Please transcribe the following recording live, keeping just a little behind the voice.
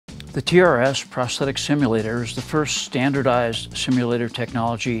The TRS Prosthetic Simulator is the first standardized simulator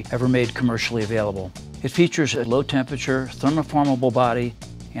technology ever made commercially available. It features a low-temperature, thermoformable body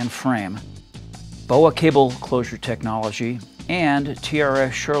and frame, BOA cable closure technology, and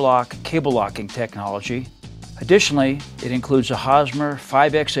TRS Sherlock cable locking technology. Additionally, it includes a Hosmer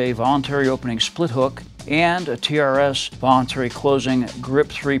 5XA voluntary opening split hook and a TRS voluntary closing Grip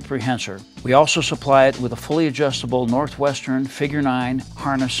 3 prehensor. We also supply it with a fully adjustable Northwestern Figure 9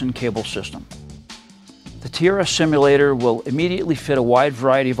 harness and cable system. The TRS simulator will immediately fit a wide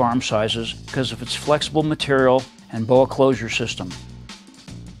variety of arm sizes because of its flexible material and BOA closure system,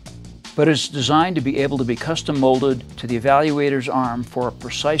 but is designed to be able to be custom molded to the evaluator's arm for a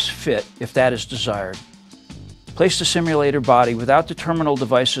precise fit if that is desired. Place the simulator body without the terminal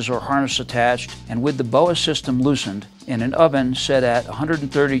devices or harness attached and with the BOA system loosened in an oven set at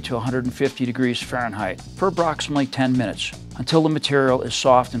 130 to 150 degrees Fahrenheit for approximately 10 minutes until the material is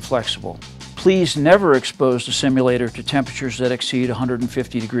soft and flexible. Please never expose the simulator to temperatures that exceed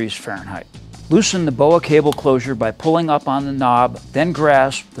 150 degrees Fahrenheit. Loosen the BOA cable closure by pulling up on the knob, then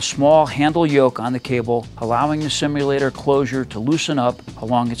grasp the small handle yoke on the cable, allowing the simulator closure to loosen up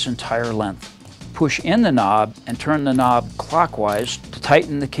along its entire length. Push in the knob and turn the knob clockwise to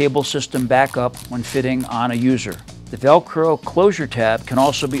tighten the cable system back up when fitting on a user. The Velcro closure tab can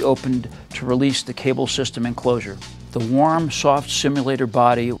also be opened to release the cable system enclosure. The warm, soft simulator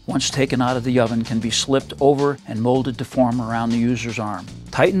body, once taken out of the oven, can be slipped over and molded to form around the user's arm.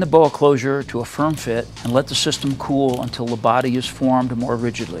 Tighten the BOA closure to a firm fit and let the system cool until the body is formed more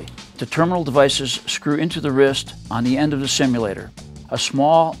rigidly. The terminal devices screw into the wrist on the end of the simulator. A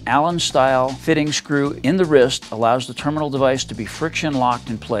small Allen-style fitting screw in the wrist allows the terminal device to be friction locked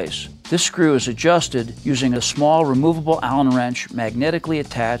in place. This screw is adjusted using a small removable Allen wrench magnetically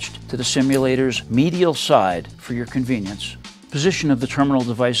attached to the simulator's medial side for your convenience. Position of the terminal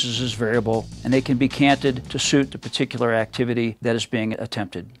devices is variable and they can be canted to suit the particular activity that is being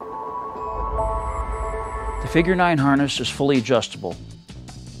attempted. The Figure 9 harness is fully adjustable.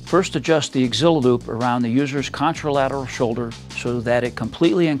 First, adjust the axilla loop around the user's contralateral shoulder so that it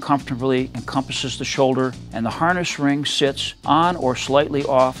completely and comfortably encompasses the shoulder and the harness ring sits on or slightly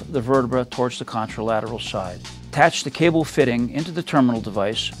off the vertebra towards the contralateral side. Attach the cable fitting into the terminal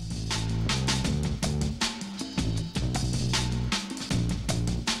device.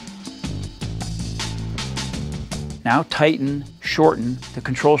 Now tighten, shorten the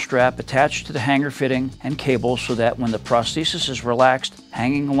control strap attached to the hanger fitting and cable so that when the prosthesis is relaxed,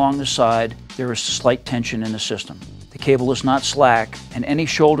 hanging along the side, there is slight tension in the system. The cable is not slack and any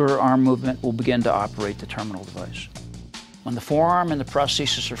shoulder or arm movement will begin to operate the terminal device. When the forearm and the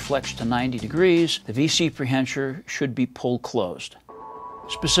prosthesis are flexed to 90 degrees, the VC prehensor should be pulled closed,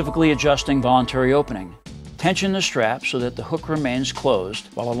 specifically adjusting voluntary opening. Tension the strap so that the hook remains closed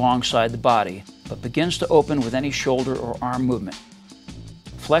while alongside the body, but begins to open with any shoulder or arm movement.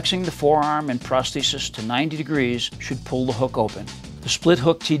 Flexing the forearm and prosthesis to 90 degrees should pull the hook open. The split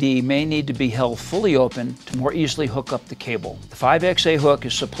hook TD may need to be held fully open to more easily hook up the cable. The 5XA hook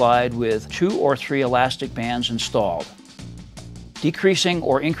is supplied with 2 or 3 elastic bands installed. Decreasing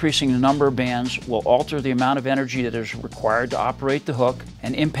or increasing the number of bands will alter the amount of energy that is required to operate the hook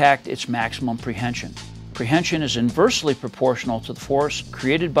and impact its maximum prehension. Prehension is inversely proportional to the force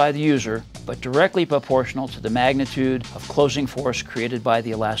created by the user, but directly proportional to the magnitude of closing force created by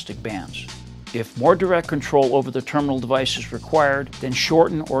the elastic bands. If more direct control over the terminal device is required, then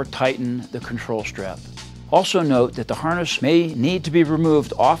shorten or tighten the control strap. Also note that the harness may need to be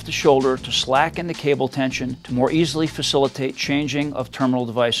removed off the shoulder to slacken the cable tension to more easily facilitate changing of terminal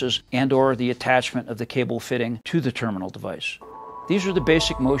devices and/or the attachment of the cable fitting to the terminal device. These are the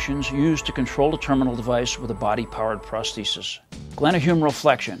basic motions used to control a terminal device with a body-powered prosthesis. Glenohumeral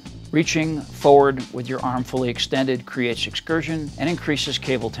flexion. Reaching forward with your arm fully extended creates excursion and increases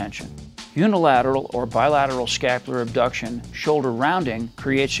cable tension. Unilateral or bilateral scapular abduction, shoulder rounding,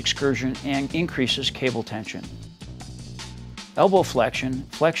 creates excursion and increases cable tension. Elbow flexion,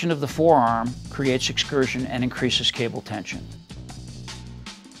 flexion of the forearm, creates excursion and increases cable tension.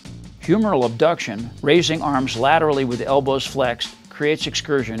 Humeral abduction, raising arms laterally with the elbows flexed, creates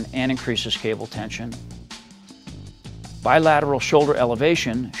excursion and increases cable tension. Bilateral shoulder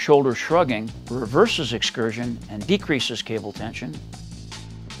elevation, shoulder shrugging, reverses excursion and decreases cable tension.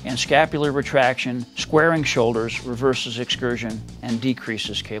 And scapular retraction, squaring shoulders, reverses excursion and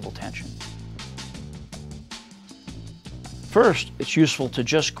decreases cable tension. First, it's useful to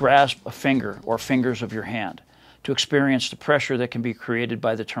just grasp a finger or fingers of your hand to experience the pressure that can be created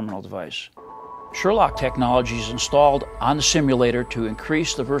by the terminal device. Sherlock technology is installed on the simulator to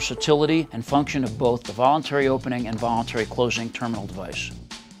increase the versatility and function of both the voluntary opening and voluntary closing terminal device.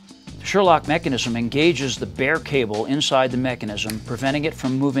 The Sherlock mechanism engages the bare cable inside the mechanism, preventing it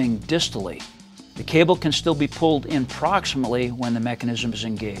from moving distally. The cable can still be pulled in proximally when the mechanism is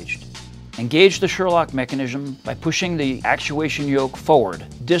engaged. Engage the Sherlock mechanism by pushing the actuation yoke forward,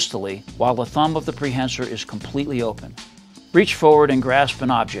 distally, while the thumb of the prehensor is completely open. Reach forward and grasp an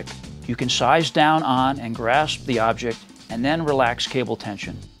object. You can size down on and grasp the object and then relax cable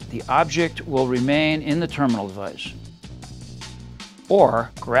tension. The object will remain in the terminal device.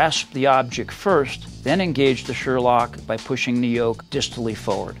 Or grasp the object first, then engage the Sherlock by pushing the yoke distally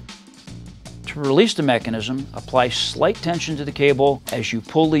forward. To release the mechanism, apply slight tension to the cable as you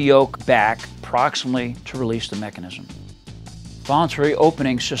pull the yoke back proximally to release the mechanism. Voluntary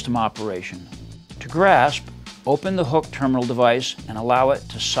opening system operation. To grasp, open the hook terminal device and allow it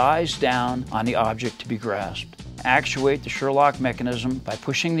to size down on the object to be grasped. Actuate the Sherlock mechanism by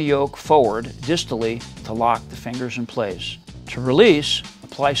pushing the yoke forward distally to lock the fingers in place. To release,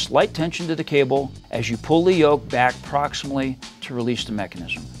 apply slight tension to the cable as you pull the yoke back proximally to release the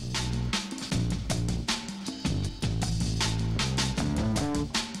mechanism.